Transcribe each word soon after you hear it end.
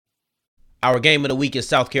Our game of the week is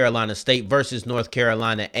South Carolina State versus North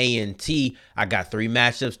Carolina A&T. I got 3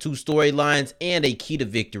 matchups, 2 storylines, and a key to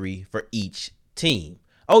victory for each team.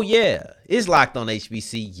 Oh yeah, it's Locked on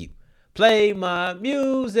HBCU. Play my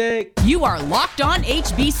music. You are Locked on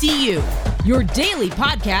HBCU, your daily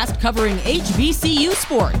podcast covering HBCU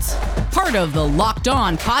sports. Part of the Locked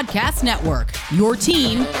On Podcast Network, your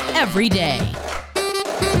team every day.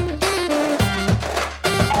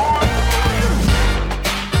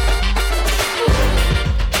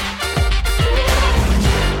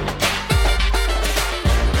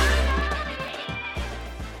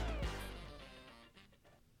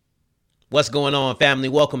 What's going on, family?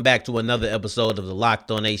 Welcome back to another episode of the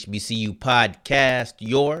Locked on HBCU podcast,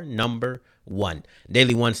 your number one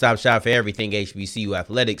daily one-stop shop for everything HBCU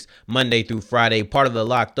athletics, Monday through Friday, part of the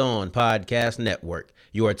Locked On Podcast Network,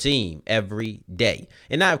 your team every day.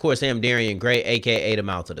 And I, of course, am Darian Gray, a.k.a. the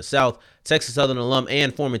Mouth of the South, Texas Southern alum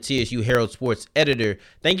and former TSU Herald Sports editor.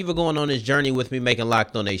 Thank you for going on this journey with me, making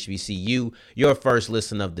Locked on HBCU your first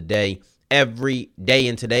listen of the day. Every day.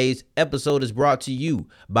 In today's episode is brought to you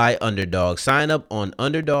by Underdog. Sign up on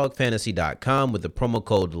UnderdogFantasy.com with the promo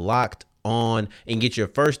code Locked On and get your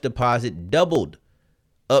first deposit doubled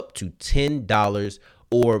up to $10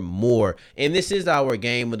 or more. And this is our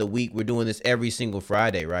game of the week. We're doing this every single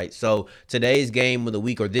Friday, right? So today's game of the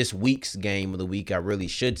week, or this week's game of the week, I really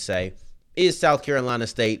should say, is South Carolina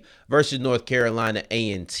State versus North Carolina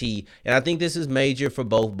A&T. And I think this is major for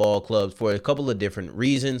both ball clubs for a couple of different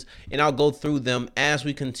reasons, and I'll go through them as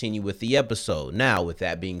we continue with the episode. Now, with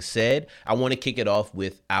that being said, I want to kick it off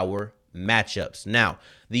with our matchups. Now,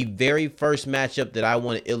 the very first matchup that I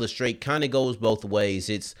want to illustrate kind of goes both ways.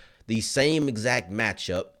 It's the same exact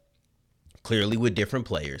matchup, clearly with different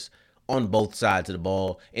players on both sides of the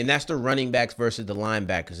ball, and that's the running backs versus the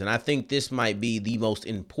linebackers. And I think this might be the most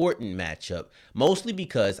important matchup, mostly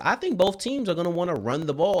because I think both teams are going to want to run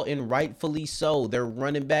the ball, and rightfully so. Their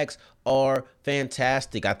running backs are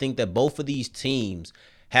fantastic. I think that both of these teams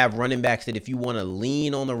have running backs that if you want to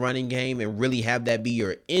lean on the running game and really have that be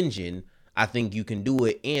your engine, I think you can do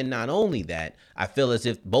it. And not only that, I feel as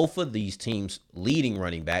if both of these teams' leading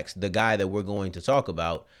running backs, the guy that we're going to talk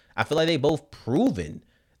about, I feel like they both proven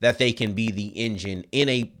that they can be the engine in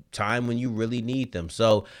a time when you really need them.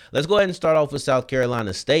 So let's go ahead and start off with South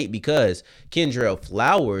Carolina State, because Kendrell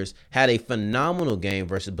Flowers had a phenomenal game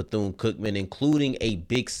versus Bethune-Cookman, including a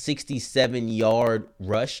big 67-yard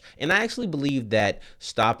rush. And I actually believe that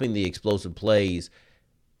stopping the explosive plays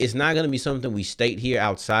is not going to be something we state here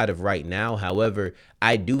outside of right now. However,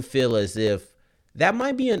 I do feel as if that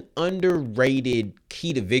might be an underrated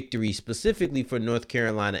key to victory, specifically for North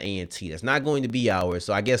Carolina A&T. That's not going to be ours,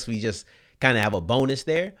 so I guess we just kind of have a bonus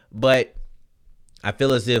there. But I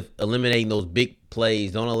feel as if eliminating those big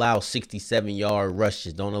plays, don't allow 67-yard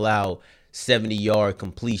rushes, don't allow 70-yard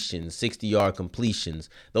completions, 60-yard completions.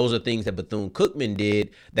 Those are things that Bethune-Cookman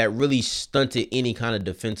did that really stunted any kind of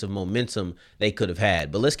defensive momentum they could have had.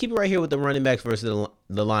 But let's keep it right here with the running backs versus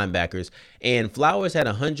the linebackers. And Flowers had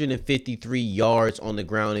 153 yards on the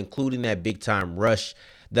ground, including that big-time rush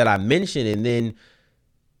that I mentioned. And then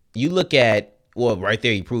you look at, well, right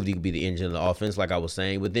there, he proved he could be the engine of the offense, like I was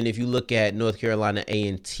saying. But then if you look at North Carolina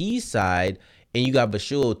A&T side, and you got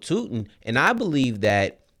Bashul Tootin, and I believe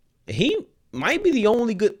that he might be the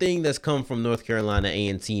only good thing that's come from North Carolina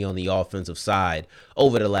A&T on the offensive side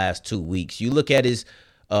over the last 2 weeks. You look at his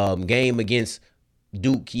game against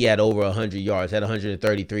Duke, he had over 100 yards, had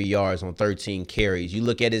 133 yards on 13 carries. You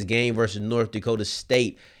look at his game versus North Dakota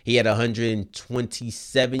State, he had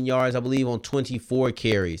 127 yards, I believe, on 24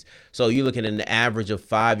 carries. So you're looking at an average of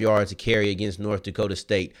 5 yards a carry against North Dakota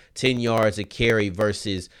State, 10 yards a carry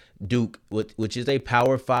versus Duke, which is a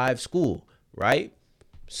Power 5 school, right?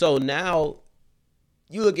 So now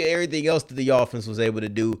you look at everything else that the offense was able to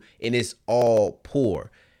do, and it's all poor.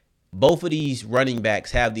 Both of these running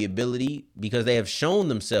backs have the ability, because they have shown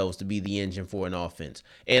themselves to be the engine for an offense.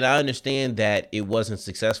 And I understand that it wasn't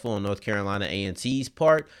successful on North Carolina A&T's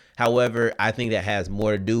part. However, I think that has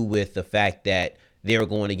more to do with the fact that they're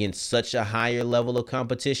going against such a higher level of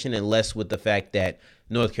competition, and less with the fact that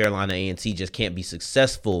North Carolina A&T just can't be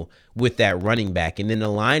successful with that running back. And then the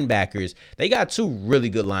linebackers, they got 2 really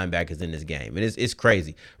good linebackers in this game. And it's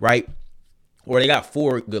crazy, right? Or they got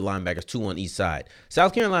 4 good linebackers, 2 on each side.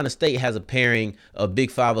 South Carolina State has a pairing of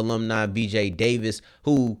Big 5 alumni B.J. Davis,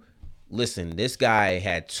 who, listen, this guy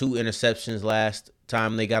had 2 interceptions last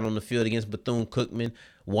time they got on the field against Bethune-Cookman.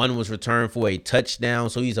 One was returned for a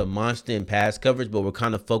touchdown, so he's a monster in pass coverage, but we're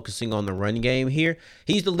kind of focusing on the run game here.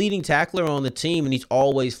 He's the leading tackler on the team, and he's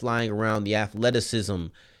always flying around. The athleticism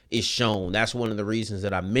is shown. That's one of the reasons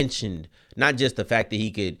that I mentioned, not just the fact that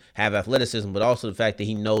he could have athleticism, but also the fact that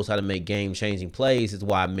he knows how to make game-changing plays is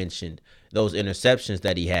why I mentioned those interceptions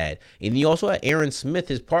that he had. And he also had Aaron Smith,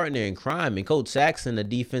 his partner in crime, and Coach Saxon, the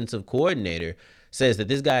defensive coordinator, says that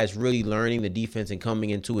this guy is really learning the defense and coming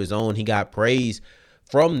into his own. He got praise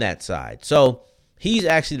from that side. So he's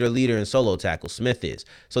actually the leader in solo tackles, Smith is.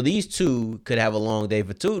 So these two could have a long day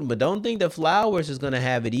for Tootin, but don't think that Flowers is going to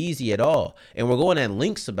have it easy at all. And we're going at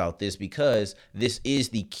links about this because this is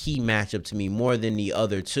the key matchup to me more than the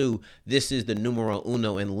other two. This is the numero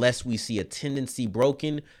uno. Unless we see a tendency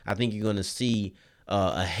broken, I think you're going to see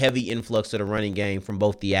a heavy influx of the running game from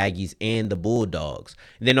both the Aggies and the Bulldogs.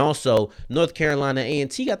 And then also, North Carolina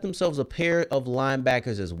A&T got themselves a pair of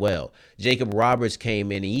linebackers as well. Jacob Roberts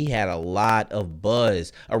came in, and he had a lot of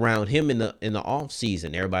buzz around him in the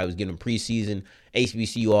offseason. Everybody was giving him preseason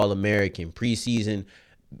HBCU All-American, preseason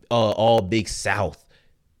All Big South.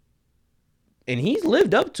 And he's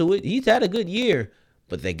lived up to it. He's had a good year.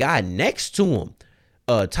 But the guy next to him,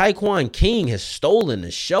 Tyquan King, has stolen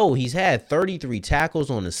the show. He's had 33 tackles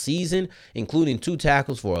on the season, including 2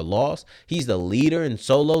 tackles for a loss. He's the leader in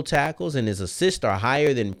solo tackles, and his assists are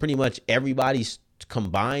higher than pretty much everybody's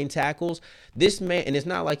combined tackles. This man, and it's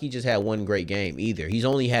not like he just had one great game either. He's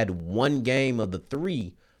only had one game of the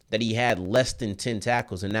 3 that he had less than 10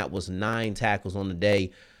 tackles, and that was 9 tackles on the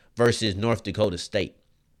day versus North Dakota State.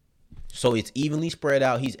 So it's evenly spread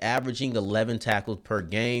out. He's averaging 11 tackles per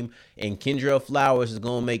game. And Kendrell Flowers is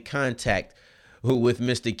going to make contact with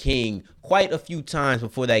Mr. King quite a few times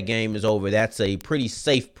before that game is over. That's a pretty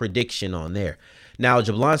safe prediction on there. Now,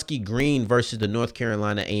 Jablonski Green versus the North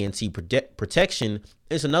Carolina A&T protection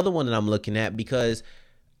is another one that I'm looking at because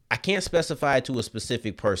I can't specify it to a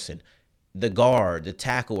specific person. The guard, the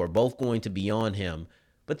tackle are both going to be on him.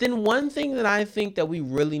 But then one thing that I think that we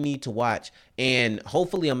really need to watch, and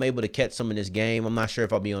hopefully I'm able to catch some of this game. I'm not sure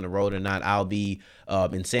if I'll be on the road or not. I'll be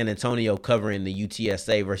in San Antonio covering the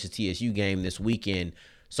UTSA versus TSU game this weekend,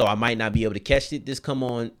 so I might not be able to catch it. This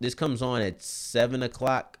comes on at 7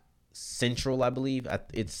 o'clock Central, I believe.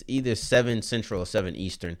 It's either 7 Central or 7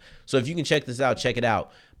 Eastern. So if you can check this out, check it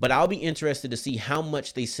out. But I'll be interested to see how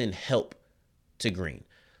much they send help to Green.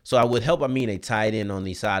 So with help, I mean a tight end on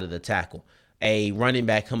the side of the tackle, a running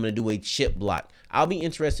back coming to do a chip block. I'll be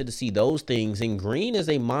interested to see those things. And Green is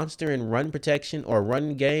a monster in run protection or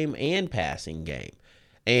run game and passing game.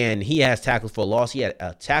 And he has tackles for a loss. He had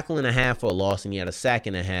a tackle and a half for a loss, and he had a sack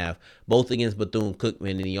and a half, both against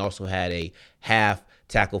Bethune-Cookman. And he also had a half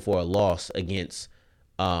tackle for a loss against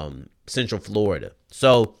Central Florida.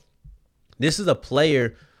 So this is a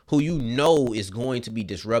player who you know is going to be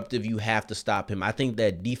disruptive. You have to stop him. I think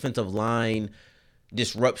that defensive line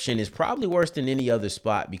disruption is probably worse than any other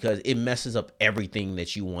spot because it messes up everything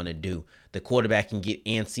that you want to do. The quarterback can get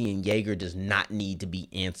antsy, and Yeager does not need to be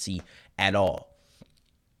antsy at all.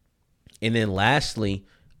 And then lastly,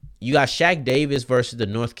 you got Shaq Davis versus the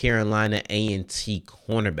North Carolina A&T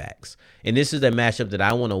cornerbacks. And this is a matchup that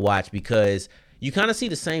I want to watch because you kind of see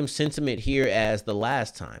the same sentiment here as the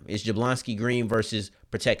last time. It's Jablonski Green versus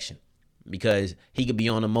protection, because he could be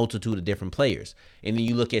on a multitude of different players. And then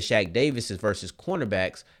you look at Shaq Davis versus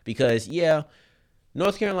cornerbacks because, yeah,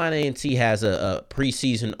 North Carolina A&T has a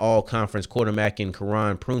preseason all-conference quarterback in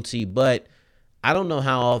Karan Prunty, but I don't know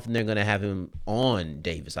how often they're going to have him on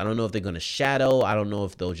Davis. I don't know if they're going to shadow. I don't know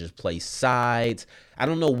if they'll just play sides. I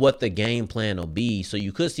don't know what the game plan will be. So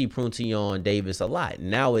you could see Prunty on Davis a lot.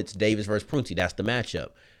 Now it's Davis versus Prunty. That's the matchup.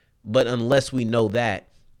 But unless we know that,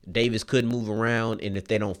 Davis could move around, and if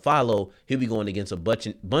they don't follow, he'll be going against a bunch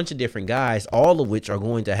of different guys, all of which are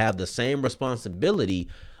going to have the same responsibility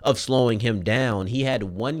of slowing him down. He had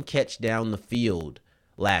one catch down the field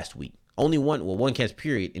last week. Only one catch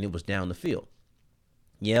period, and it was down the field.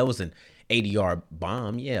 Yeah, it was an 80-yard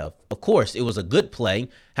bomb. Yeah, of course, it was a good play.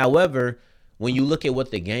 However, when you look at what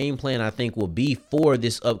the game plan I think will be for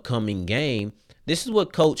this upcoming game, this is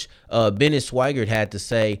what Coach Bennett Swigert had to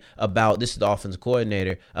say about, this is the offensive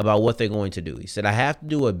coordinator, about what they're going to do. He said, I have to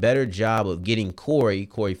do a better job of getting Corey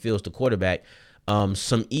Fields, the quarterback,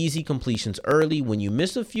 some easy completions early. When you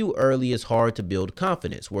miss a few early, it's hard to build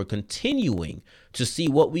confidence. We're continuing to see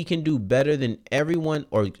what we can do better than everyone,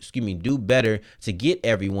 do better to get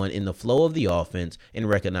everyone in the flow of the offense and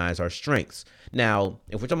recognize our strengths. Now,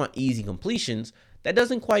 if we're talking about easy completions, that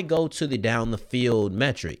doesn't quite go to the down the field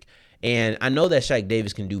metric. And I know that Shaq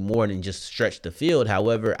Davis can do more than just stretch the field.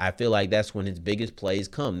 However, I feel like that's when his biggest plays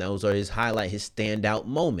come. Those are his standout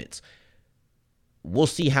moments. We'll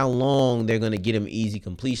see how long they're going to get him easy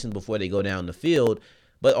completions before they go down the field.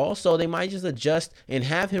 but also they might just adjust and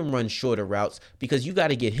have him run shorter routes because you got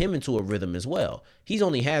to get him into a rhythm as well. He's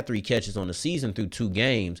only had 3 catches on the season through 2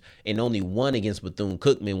 games and only 1 against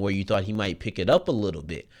Bethune-Cookman where you thought he might pick it up a little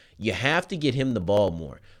bit. You have to get him the ball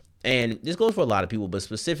more. And this goes for a lot of people, but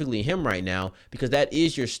specifically him right now, because that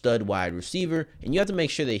is your stud wide receiver, and you have to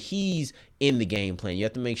make sure that he's in the game plan. You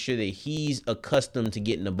have to make sure that he's accustomed to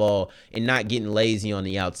getting the ball and not getting lazy on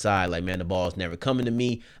the outside. Like, man, the ball's never coming to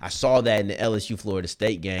me. I saw that in the LSU-Florida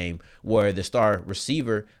State game where the star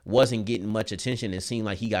receiver wasn't getting much attention and seemed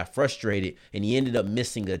like he got frustrated, and he ended up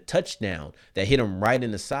missing a touchdown that hit him right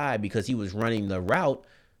in the side because he was running the route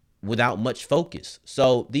without much focus.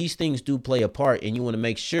 So these things do play a part, and you want to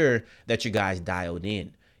make sure that your guys dialed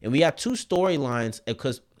in. And we have 2 storylines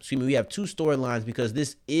because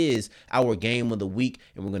this is our game of the week,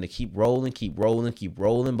 and we're going to keep rolling.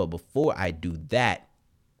 But before I do that,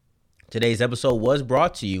 today's episode was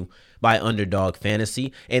brought to you by Underdog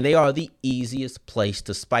Fantasy, and they are the easiest place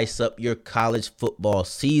to spice up your college football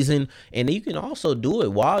season. And you can also do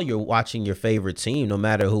it while you're watching your favorite team, no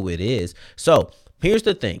matter who it is. So here's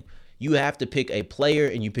the thing. You have to pick a player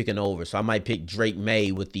and you pick an over. So I might pick Drake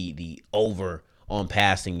May with the over on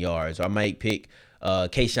passing yards. Or I might pick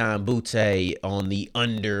Kayshon Boutte on the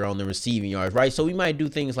under on the receiving yards, right? So we might do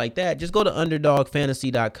things like that. Just go to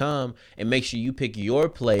UnderdogFantasy.com and make sure you pick your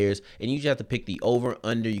players, and you just have to pick the over,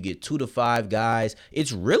 under. You get 2 to 5 guys.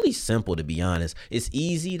 It's really simple, to be honest. It's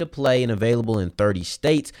easy to play and available in 30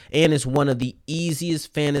 states, and it's one of the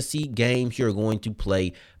easiest fantasy games you're going to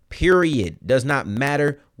play, period. Does not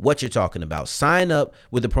matter what you're talking about. Sign up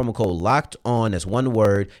with the promo code Locked On, as one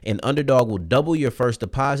word, and Underdog will double your first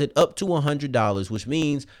deposit up to $100, which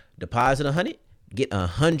means deposit $100, get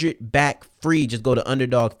 $100 back free. Just go to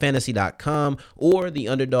UnderdogFantasy.com or the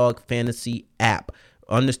Underdog Fantasy app.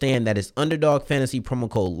 Understand that it's Underdog Fantasy promo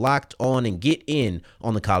code Locked On, and get in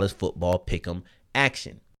on the college football pick'em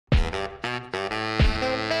action.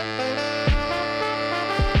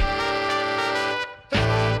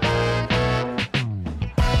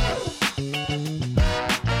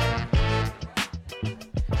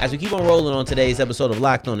 As we keep on rolling on today's episode of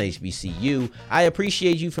Locked On HBCU, I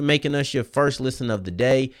appreciate you for making us your first listen of the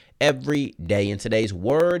day every day. And today's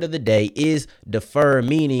word of the day is defer,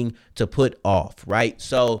 meaning to put off, right?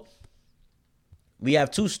 So we have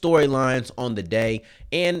 2 storylines on the day,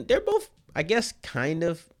 and they're both, I guess, kind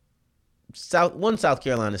of South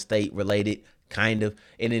Carolina State related, kind of,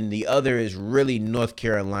 and then the other is really North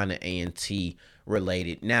Carolina A&T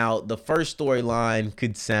related. Now, the first storyline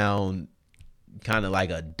could sound kind of like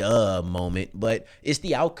a duh moment, but it's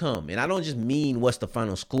the outcome. And I don't just mean what's the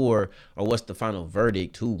final score or what's the final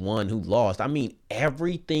verdict, who won, who lost. I mean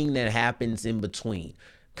everything that happens in between.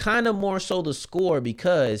 Kind of more so the score,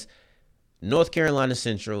 because North Carolina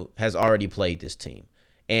Central has already played this team.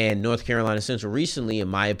 And North Carolina Central recently, in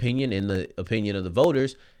my opinion, in the opinion of the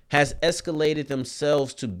voters, has escalated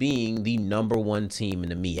themselves to being the number 1 team in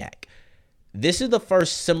the MEAC. This is the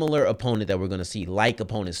first similar opponent that we're going to see, like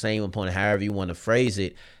opponent, same opponent, however you want to phrase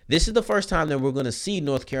it. This is the first time that we're going to see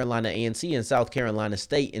North Carolina A&T and South Carolina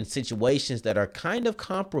State in situations that are kind of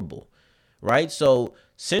comparable, right? So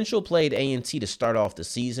Central played A&T to start off the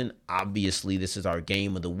season. Obviously, this is our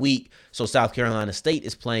game of the week. So South Carolina State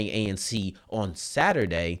is playing A&T on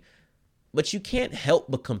Saturday, but you can't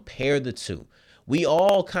help but compare the two. We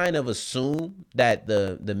all kind of assume that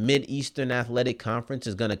the Mid-Eastern Athletic Conference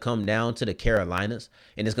is going to come down to the Carolinas,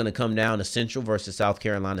 and it's going to come down to Central versus South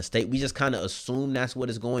Carolina State. We just kind of assume that's what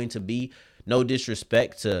it's going to be. No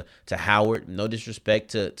disrespect to Howard. No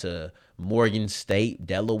disrespect to Morgan State,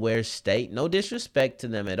 Delaware State. No disrespect to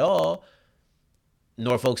them at all.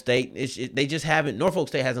 Norfolk State, they just haven't. Norfolk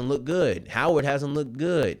State hasn't looked good. Howard hasn't looked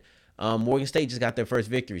good. Morgan State just got their first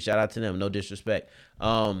victory. Shout out to them. No disrespect.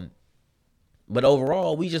 But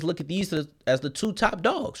overall, we just look at these as the 2 top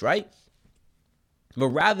dogs, right? But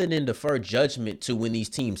rather than defer judgment to when these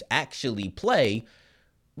teams actually play,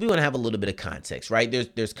 we want to have a little bit of context, right?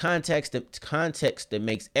 There's context that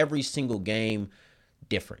makes every single game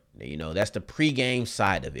different. You know, that's the pregame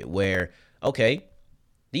side of it, where, okay,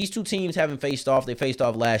 these 2 teams haven't faced off. They faced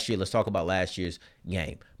off last year. Let's talk about last year's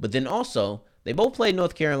game. But then also, they both played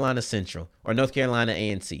North Carolina Central or North Carolina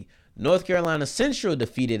A&T. North Carolina Central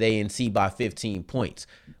defeated A&T by 15 points.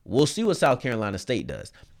 We'll see what South Carolina State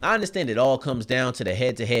does. I understand it all comes down to the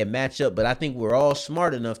head-to-head matchup, but I think we're all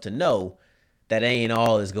smart enough to know that ain't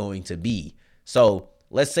all is going to be. So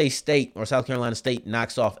let's say State or South Carolina State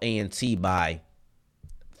knocks off A&T by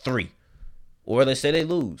 3, or let's say they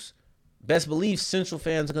lose. Best believe Central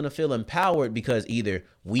fans are going to feel empowered because either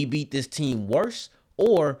we beat this team worse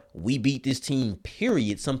or we beat this team,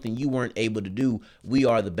 period, something you weren't able to do. We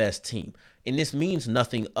are the best team. And this means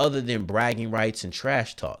nothing other than bragging rights and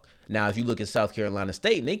trash talk. Now, if you look at South Carolina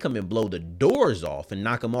State and they come and blow the doors off and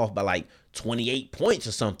knock them off by like 28 points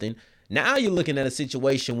or something, now you're looking at a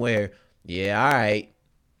situation where, yeah, all right,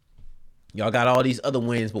 y'all got all these other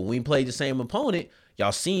wins, but when we played the same opponent,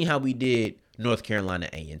 y'all seen how we did North Carolina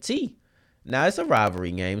A&T. Now, it's a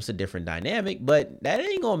rivalry game. It's a different dynamic, but that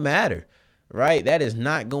ain't going to matter, right? That is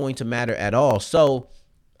not going to matter at all. So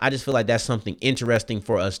I just feel like that's something interesting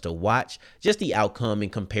for us to watch, just the outcome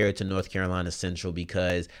and compare it to North Carolina Central,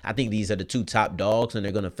 because I think these are the two top dogs and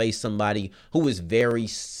they're going to face somebody who is very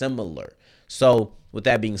similar. So with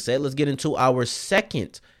that being said, let's get into our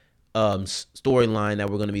second storyline that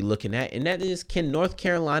we're going to be looking at, and that is, can North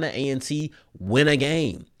Carolina A&T win a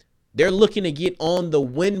game? They're looking to get on the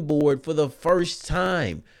win board for the first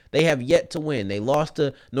time. They have yet to win. They lost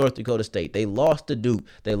to North Dakota State. They lost to Duke.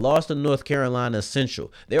 They lost to North Carolina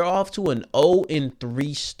Central. They're off to an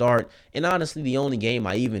 0-3 start. And honestly, the only game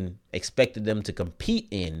I even expected them to compete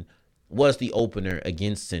in was the opener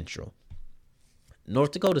against Central.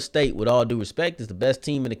 North Dakota State, with all due respect, is the best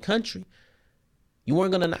team in the country. You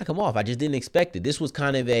weren't going to knock them off. I just didn't expect it. This was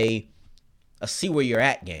kind of a see where you're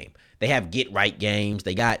at game. They have get right games.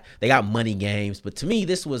 They got money games. But to me,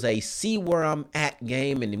 this was a see where I'm at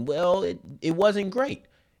game. And, well, it wasn't great.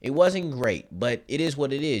 It wasn't great, but it is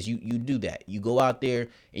what it is. You do that. You go out there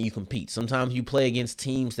and you compete. Sometimes you play against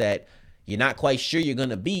teams that you're not quite sure you're going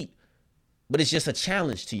to beat, but it's just a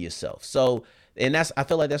challenge to yourself. So, and I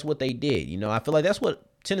feel like that's what they did. You know, I feel like that's what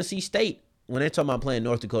Tennessee State, when they're talking about playing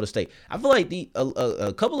North Dakota State, I feel like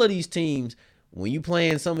a couple of these teams, when you play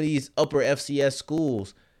in some of these upper FCS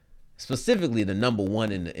schools, specifically the number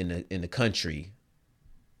one in the country,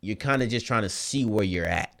 you're kind of just trying to see where you're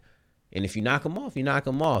at. And if you knock them off, you knock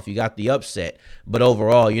them off. You got the upset. But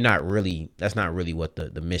overall, that's not really what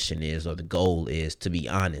the mission is or the goal is, to be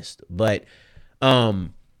honest. But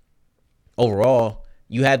overall,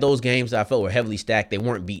 you had those games that I felt were heavily stacked. They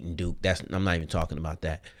weren't beating Duke. I'm not even talking about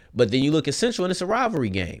that. But then you look at Central, and it's a rivalry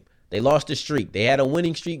game. They lost a streak. They had a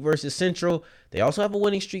winning streak versus Central. They also have a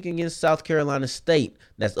winning streak against South Carolina State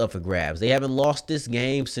that's up for grabs. They haven't lost this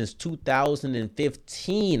game since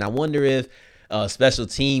 2015. I wonder if special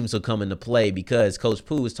teams will come into play, because Coach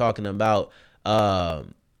Pugh was talking about how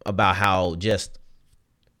just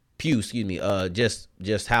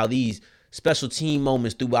how these special team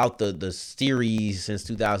moments throughout the series since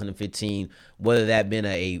 2015, whether that been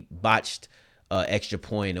a botched extra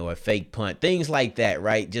point or a fake punt, things like that,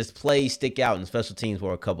 right? Just plays stick out, and special teams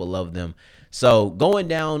were a couple of them. So going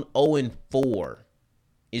down 0-4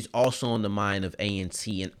 is also on the mind of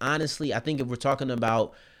A&T. And honestly, I think if we're talking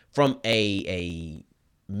about from a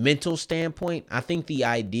mental standpoint, I think the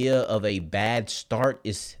idea of a bad start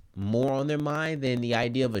is more on their mind than the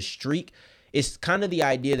idea of a streak. It's kind of the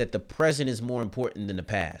idea that the present is more important than the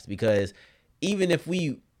past, because even if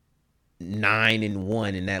we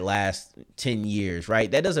 9-1 in that last 10 years,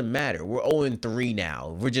 right? That doesn't matter. We're 0-3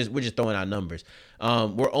 now. We're just throwing out numbers.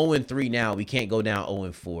 We're 0-3 now. We can't go down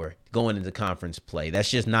 0-4 going into conference play.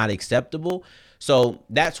 That's just not acceptable. So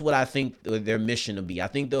that's what I think their mission will be. I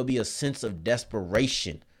think there'll be a sense of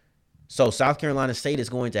desperation. So South Carolina State is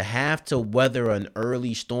going to have to weather an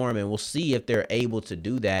early storm, and we'll see if they're able to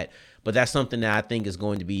do that. But that's something that I think is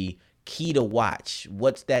going to be key to watch.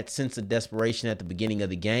 What's that sense of desperation at the beginning of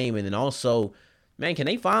the game? And then also, man, can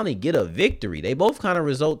they finally get a victory? They both kind of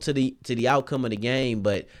result to the outcome of the game,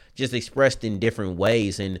 but just expressed in different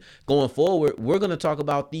ways. And going forward, we're going to talk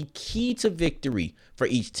about the key to victory for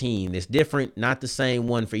each team. It's different, not the same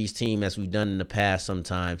one for each team as we've done in the past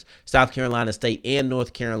sometimes. South Carolina State and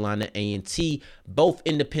North Carolina A&T both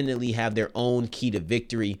independently have their own key to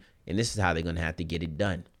victory, and this is how they're going to have to get it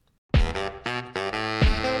done.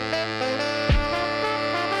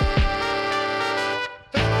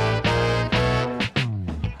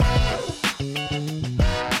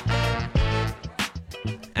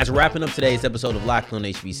 As we're wrapping up today's episode of Locked On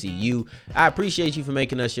HBCU, I appreciate you for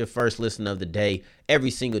making us your first listen of the day, every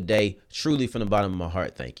single day. Truly, from the bottom of my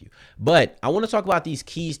heart, thank you. But I want to talk about these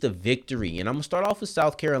keys to victory, and I'm going to start off with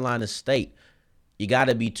South Carolina State. You got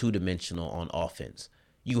to be two-dimensional on offense.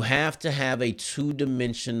 You have to have a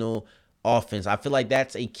two-dimensional offense. I feel like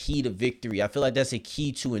that's a key to victory. I feel like that's a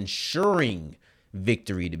key to ensuring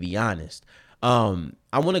victory, to be honest. I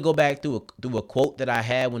want to go back through a quote that I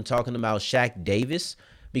had when talking about Shaq Davis,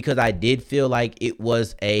 because I did feel like it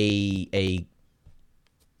was a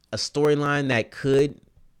storyline that could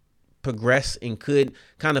progress and could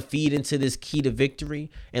kind of feed into this key to victory.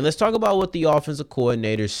 And let's talk about what the offensive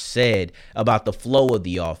coordinator said about the flow of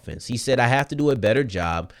the offense. He said, I have to do a better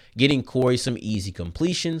job getting Corey some easy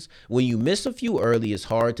completions. When you miss a few early, it's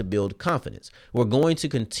hard to build confidence. We're going to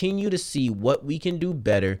continue to see what we can do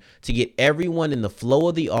better to get everyone in the flow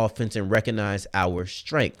of the offense and recognize our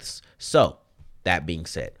strengths. So, that being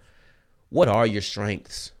said, what are your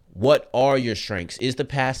strengths? What are your strengths? Is the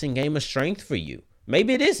passing game a strength for you?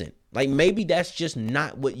 Maybe it isn't. Like, maybe that's just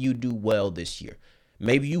not what you do well this year.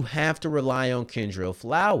 Maybe you have to rely on Kendrell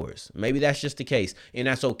Flowers. Maybe that's just the case. And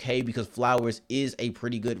that's okay because Flowers is a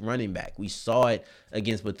pretty good running back. We saw it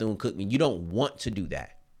against Bethune-Cookman. You don't want to do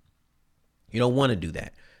that. You don't want to do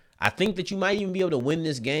that. I think that you might even be able to win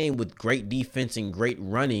this game with great defense and great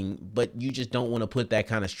running, but you just don't want to put that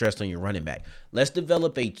kind of stress on your running back. Let's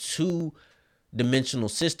develop a two-dimensional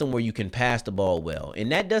system where you can pass the ball well.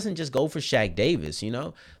 And that doesn't just go for Shaq Davis,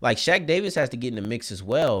 Like, Shaq Davis has to get in the mix as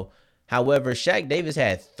well. However, Shaq Davis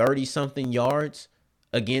had 30-something yards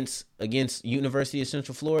against University of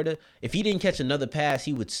Central Florida. If he didn't catch another pass,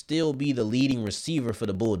 he would still be the leading receiver for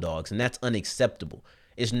the Bulldogs, and that's unacceptable.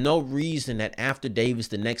 There's no reason that after Davis,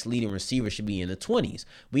 the next leading receiver should be in the 20s.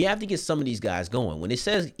 We have to get some of these guys going. When it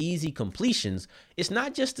says easy completions, it's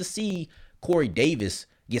not just to see Corey Davis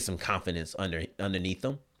get some confidence underneath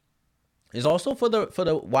them. It's also for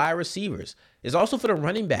the wide receivers. It's also for the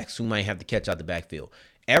running backs who might have to catch out the backfield.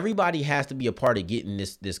 Everybody has to be a part of getting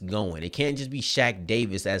this going. It can't just be Shaq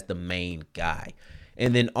Davis as the main guy.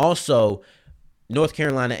 And then also, North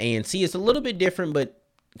Carolina A&T is a little bit different, but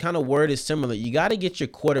kind of word is similar. You got to get your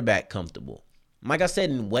quarterback comfortable. Like I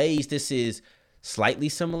said, in ways, this is slightly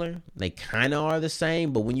similar. They kind of are the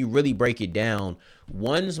same, but when you really break it down,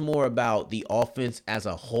 one's more about the offense as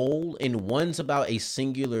a whole, and one's about a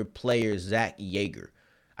singular player, Zach Yeager.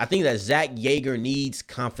 I think that Zach Yeager needs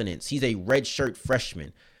confidence. He's a redshirt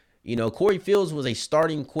freshman. Corey Fields was a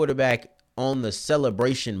starting quarterback on the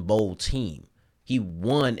Celebration Bowl team. He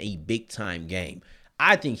won a big-time game.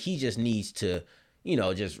 I think he just needs to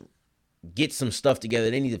just get some stuff together.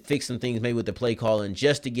 They need to fix some things maybe with the play calling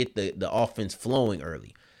just to get the offense flowing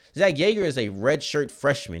early. Zach Yeager is a redshirt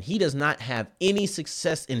freshman. He does not have any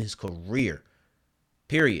success in his career,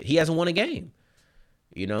 period. He hasn't won a game.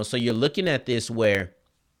 So you're looking at this where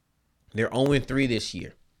they're 0-3 this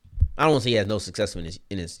year. I don't want to say he has no success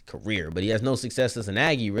in his career, but he has no success as an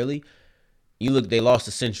Aggie, really. You look, they lost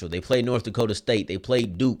to Central. They played North Dakota State. They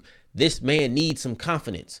played Duke. This man needs some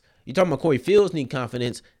confidence. You're talking about Corey Fields need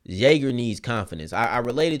confidence. Yeager needs confidence. I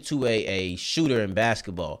related to a shooter in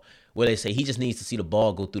basketball where they say he just needs to see the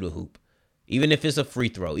ball go through the hoop. Even if it's a free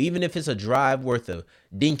throw, even if it's a drive worth of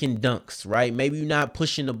dink and dunks, right? Maybe you're not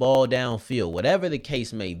pushing the ball downfield, whatever the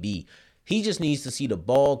case may be. He just needs to see the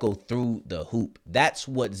ball go through the hoop. That's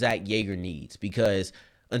what Zach Yeager needs, because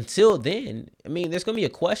until then, there's going to be a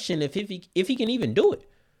question if he can even do it.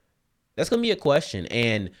 That's going to be a question.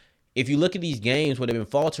 And if you look at these games where they've been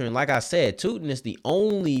faltering, like I said, Tootin is the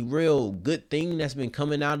only real good thing that's been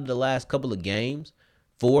coming out of the last couple of games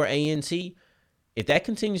for A&T. If that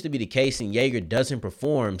continues to be the case and Yeager doesn't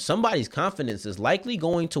perform, somebody's confidence is likely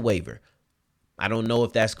going to waver. I don't know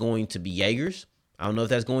if that's going to be Yeager's. I don't know if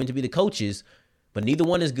that's going to be the coach's, but neither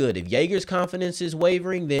one is good. If Yeager's confidence is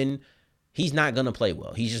wavering, then he's not going to play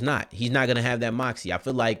well. He's just not. He's not going to have that moxie. I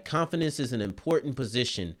feel like confidence is an important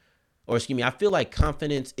position. I feel like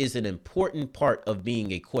confidence is an important part of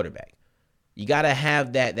being a quarterback. You got to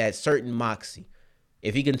have that certain moxie.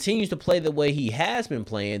 If he continues to play the way he has been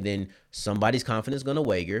playing, then somebody's confidence is going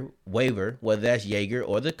to waver, whether that's Yeager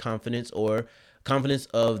or the confidence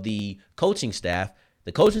of the coaching staff.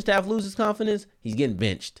 The coaching staff loses confidence, he's getting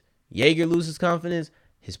benched. Yeager loses confidence,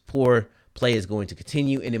 his poor play is going to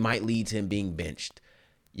continue, and it might lead to him being benched.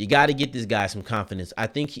 You got to get this guy some confidence. I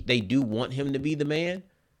think they do want him to be the man,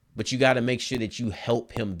 but you got to make sure that you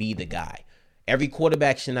help him be the guy. Every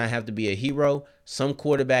quarterback should not have to be a hero. Some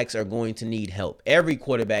quarterbacks are going to need help. Every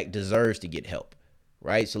quarterback deserves to get help,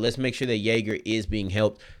 right? So let's make sure that Yeager is being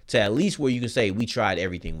helped to at least where you can say we tried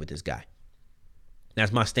everything with this guy.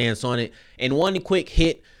 That's my stance on it. And one quick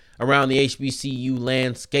hit around the HBCU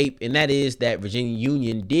landscape, and that is that Virginia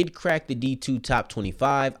Union did crack the D2 top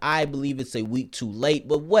 25. I believe it's a week too late,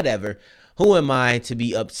 but whatever. Who am I to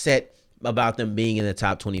be upset about them being in the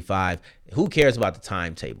top 25? Who cares about the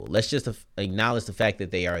timetable? Let's just acknowledge the fact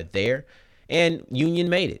that they are there, and Union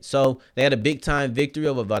made it. So they had a big-time victory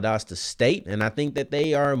over Valdosta State, and I think that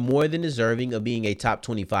they are more than deserving of being a top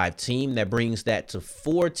 25 team. That brings that to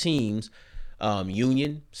 4 teams,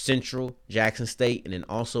 Union, Central, Jackson State, and then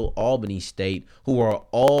also Albany State, who are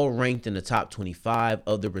all ranked in the top 25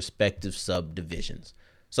 of the respective subdivisions.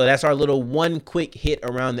 So that's our little one quick hit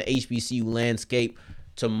around the HBCU landscape.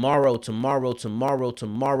 Tomorrow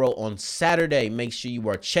on Saturday, make sure you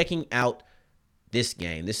are checking out this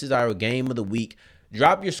game. This is our game of the week.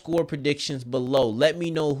 Drop your score predictions below. Let me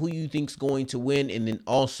know who you think's going to win, and then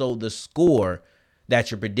also the score that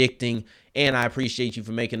you're predicting. And I appreciate you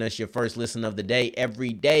for making us your first listen of the day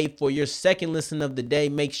every day. For your second listen of the day,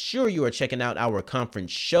 make sure you are checking out our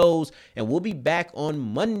conference shows, and we'll be back on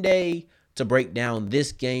Monday to break down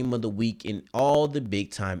this game of the week and all the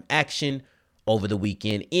big time action over the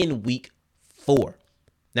weekend in week 4.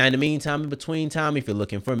 Now, in the meantime, in between time, if you're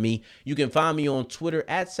looking for me, you can find me on Twitter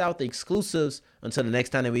at South Exclusives. Until the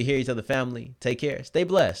next time that we hear each other, family, take care. Stay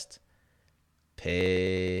blessed.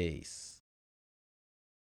 Peace.